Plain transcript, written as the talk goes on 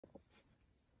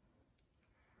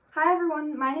Hi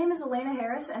everyone, my name is Elena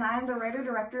Harris and I am the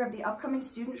writer-director of the upcoming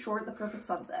student short, The Perfect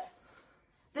Sunset.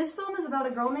 This film is about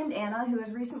a girl named Anna who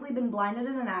has recently been blinded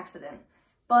in an accident,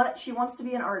 but she wants to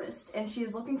be an artist and she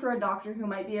is looking for a doctor who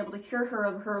might be able to cure her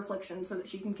of her affliction so that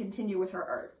she can continue with her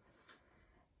art.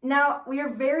 Now, we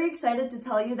are very excited to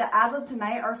tell you that as of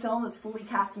tonight, our film is fully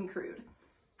cast and crewed.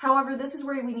 However, this is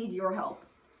where we need your help.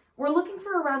 We're looking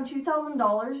for around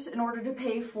 $2,000 in order to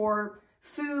pay for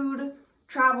food,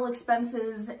 travel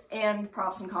expenses, and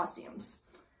props and costumes.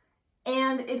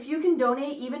 And if you can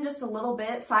donate even just a little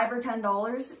bit, $5 or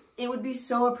 $10, it would be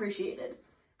so appreciated.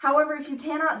 However, if you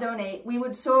cannot donate, we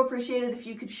would so appreciate it if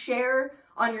you could share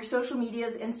on your social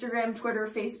medias, Instagram, Twitter,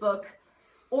 Facebook,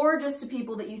 or just to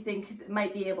people that you think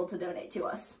might be able to donate to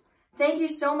us. Thank you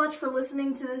so much for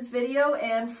listening to this video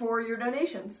and for your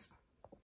donations.